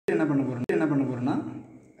என்ன பண்ண போறோம்னா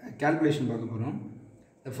calculation பார்க்க போறோம்.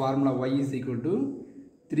 The formula y is equal to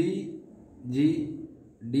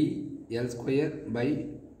 3gd L square by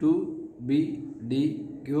 2bd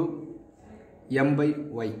cube m by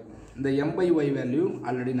y. இந்த m by y value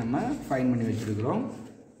already நம்ம find பண்ணி வச்சிருக்கிறோம்.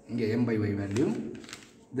 இங்க m by y value.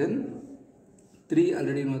 Then 3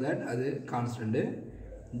 already know that அது constant.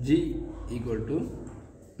 G equal to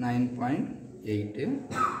 9.8.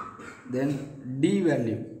 Then D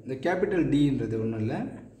value. The capital D என்றது ஒண்ணும் இல்ல.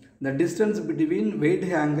 The distance between weight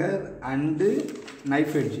hanger and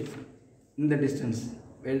knife edge. In the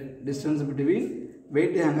distance between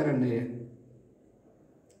weight hanger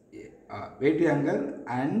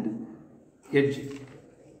and edge,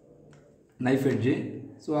 knife edge.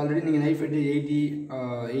 So already நீங்க knife edge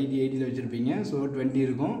 80 ல வச்சிருப்பீங்க. So 20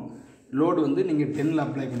 இருக்கும். Load வந்து நீங்க 10 ல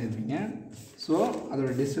அப்ளை பண்ணிருப்பீங்க. So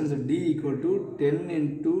அதோட distance D equal to 10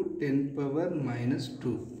 into 10 power minus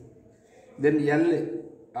 2. Then L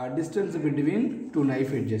distance between two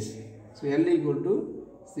knife edges. So L equal to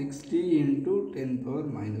 60 into 10 power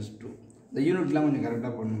minus 2. The unit லாம் கொஞ்சம்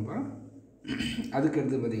கரெக்ட்டா பண்ணுங்க. அதுக்கு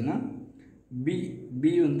அடுத்து பாத்தீங்கன்னா B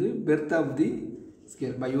வந்து breadth of the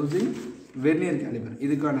scale by using vernier caliper.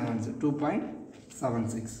 இதுக்கான answer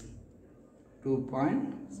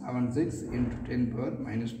 2.76 into 10 power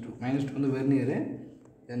minus 2. Minus 2 வந்து vernier.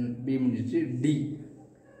 Then B முடிஞ்சிச்சு.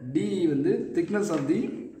 D வந்து thickness of the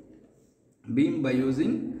beam by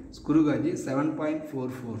using screw gauge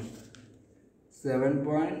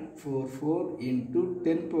 7.44 into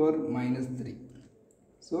 10 power minus 3.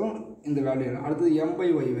 So in the value அடுத்து m by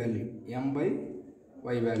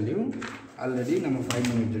y value already நம்ம find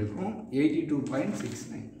பண்ணி வச்சிருக்கோம்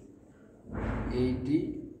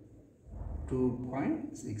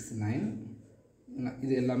 82.69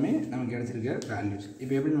 இது எல்லாமே நமக்கு கிடைச்சிருக்க values.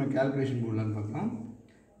 இப்போ எப்படி நம்ம calculation போடலாம்னு பார்க்கலாம்.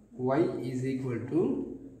 y is equal to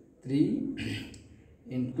 3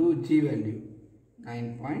 into g value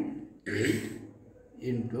 9.8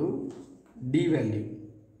 into d value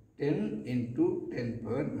 10 into 10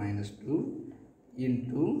 power minus 2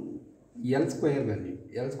 into L square value.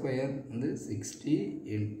 L square வந்து 60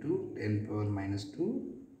 into 10 power minus 2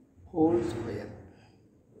 whole square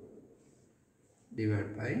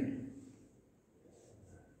divided by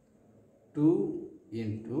 2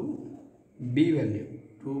 into B value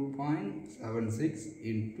 2.76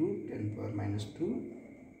 into 10 power minus 2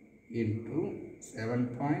 into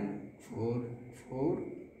 7.44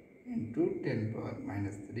 into 10 power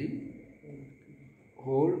minus 3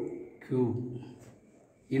 whole cube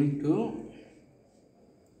into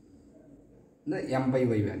the m by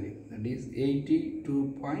y value, that is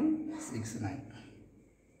 82.69.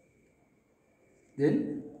 Then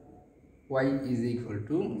y is equal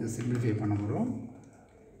to, simplify பண்ண போறோம்.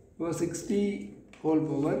 இப்போ 60 whole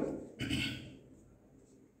power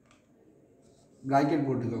bracket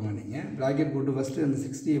போட்டுக்கோங்க. நீங்க bracket போட்டு first அந்த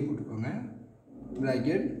 60 போட்டுக்கோங்க.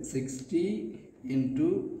 bracket 60 into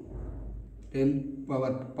 10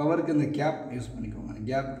 பவருக்கு அந்த cab use பண்ணிக்கோங்க.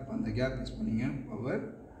 கேப் அந்த கேப் யூஸ் பண்ணீங்க. பவர்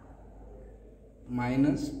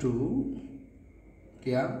minus 2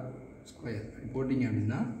 கேப் ஸ்கொயர் போட்டிங்க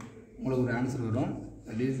அப்படின்னா உங்களுக்கு ஒரு ஆன்சர் வரும்.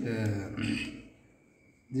 That is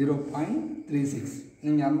 0.36.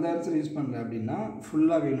 நீங்கள் அந்த ஆன்சர் யூஸ் பண்ணுற அப்படின்னா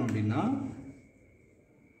ஃபுல்லாக வேணும் அப்படின்னா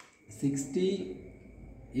 60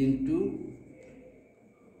 into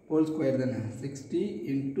whole square தானே 60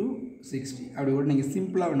 into 60 அப்படி கூட நீங்கள்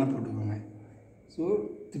சிம்பிளாக வேணால் போட்டுக்கோங்க. So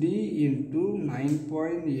 3 into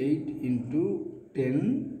 9.8 into 10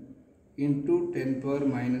 into 10 power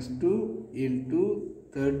minus 2 into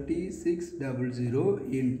 3600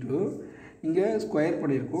 into இங்கே ஸ்கொயர்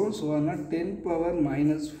பண்ணியிருக்கோம். ஸோ அதனால் 10 power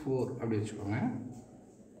minus 4 அப்படி வச்சுக்கோங்க.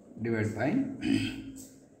 டிவைட் பை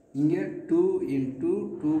இங்கே 2 into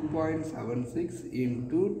 2.76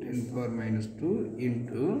 into 10 power minus 2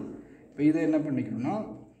 into இப்போ இதை என்ன பண்ணிக்கணும்னா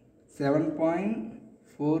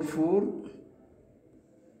 7.44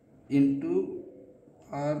 into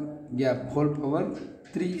or gap whole power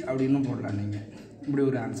 3 அப்படின்னு போடலாம். நீங்கள் இப்படி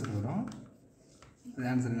ஒரு ஆன்சர் வரும். அது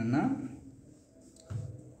ஆன்சர் என்னென்னா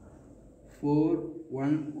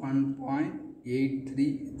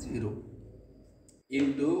 411.830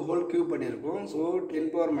 into whole cube பண்ணியிருக்கோம். So 10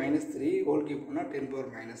 power minus 3 whole cube பண்ணால் 10 power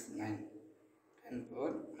minus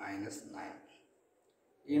 9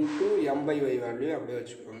 into m by y value அப்படியே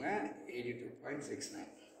வச்சுக்கோங்க 82.69.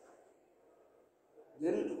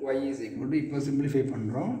 then y is equal to இப்போ சிம்பிளிஃபை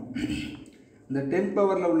பண்ணுறோம். இந்த 10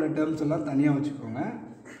 பவரில் உள்ள டேர்ம்ஸ் எல்லாம் தனியாக வச்சுக்கோங்க.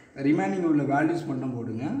 ரிமைனிங் உள்ள வேல்யூஸ் மட்டும்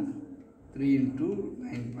போடுங்க. 3 into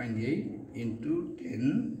 9.8 into 10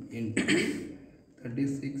 into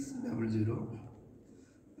 3600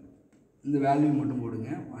 இந்த வேல்யூ மட்டும் போடுங்க.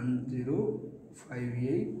 10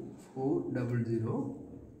 0.58400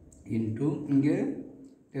 into இங்கே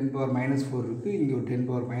 10 power minus 4 இருக்குது, இங்கே ஒரு 10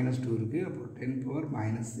 power minus 2 இருக்குது, அப்போ 10 power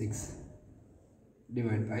minus 6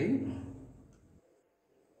 divided by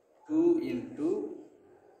 2 into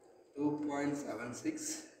 2.76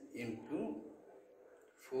 into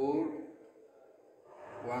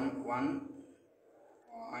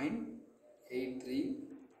 411.83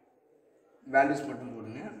 values மட்டும்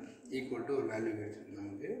போடுங்க equal to ஒரு வேல்யூ கிடைச்சிருக்கு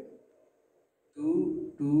நமக்கு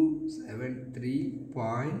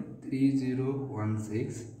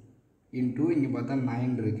 2273.3016 into இங்கே பார்த்தா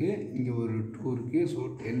 9 இருக்குது, இங்கே ஒரு 2 இருக்குது, ஸோ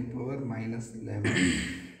 10 power minus 11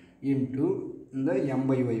 into இந்த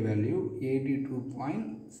m/y வேல்யூ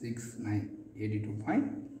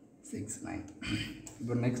 82.69.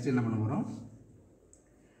 இப்போ நெக்ஸ்ட் என்ன பண்ண போகிறோம்,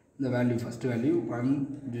 இந்த value first value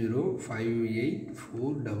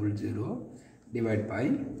 1058400 divide by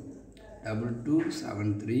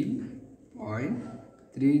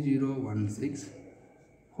 2273.3016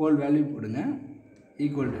 whole value போடுங்க,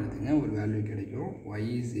 ஈக்குவல் டு எடுத்துங்க, ஒரு வேல்யூ கிடைக்கும். y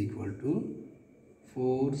இஸ் ஈக்குவல் டு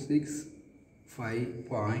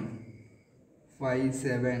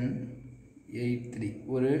 465.5783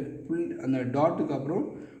 ஒரு ஃபுல் அந்த டாட்டுக்கு அப்புறம்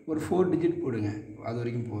ஒரு 4 டிஜிட் போடுங்க, அது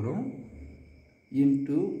வரைக்கும் போகிறோம்.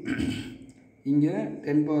 இன்ட்டு இங்கே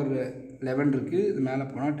 10 power 11 இருக்குது, இது மேலே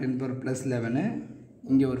போனால் 10 power plus 11,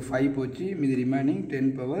 இங்கே ஒரு 5 போச்சு, மீதி ரிமைனிங் 10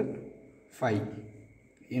 power 5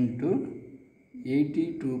 இன்ட்டு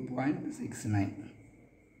 82.69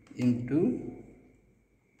 இன்ட்டு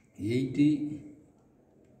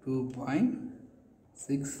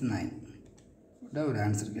 82.69 ஒரு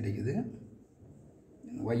ஆன்சர் கிடைக்குது.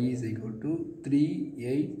 y is equal to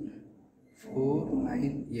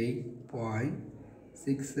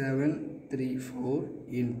 38498.6734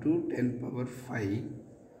 into 10 power 5.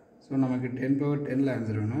 So நமக்கு 10 power 10ல்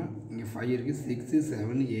ஆன்சர் வேணும். இங்கே 5 இருக்குது, 6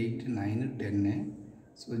 7 8 9 10,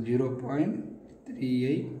 ஸோ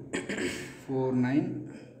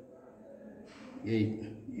 0.38498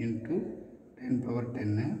 into 10 power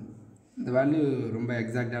 10. இந்த வேல்யூ ரொம்ப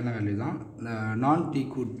எக்ஸாக்டான வேல்யூ தான். இந்த நான்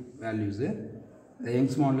டீகூட் values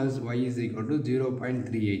Young's modulus y is equal to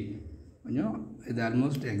 0.38, கொஞ்சம் இது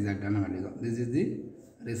ஆல்மோஸ்ட் எக்ஸாக்டான வேல்யூ தான். This is the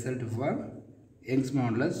result for Young's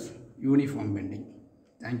modulus uniform bending.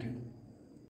 Thank you.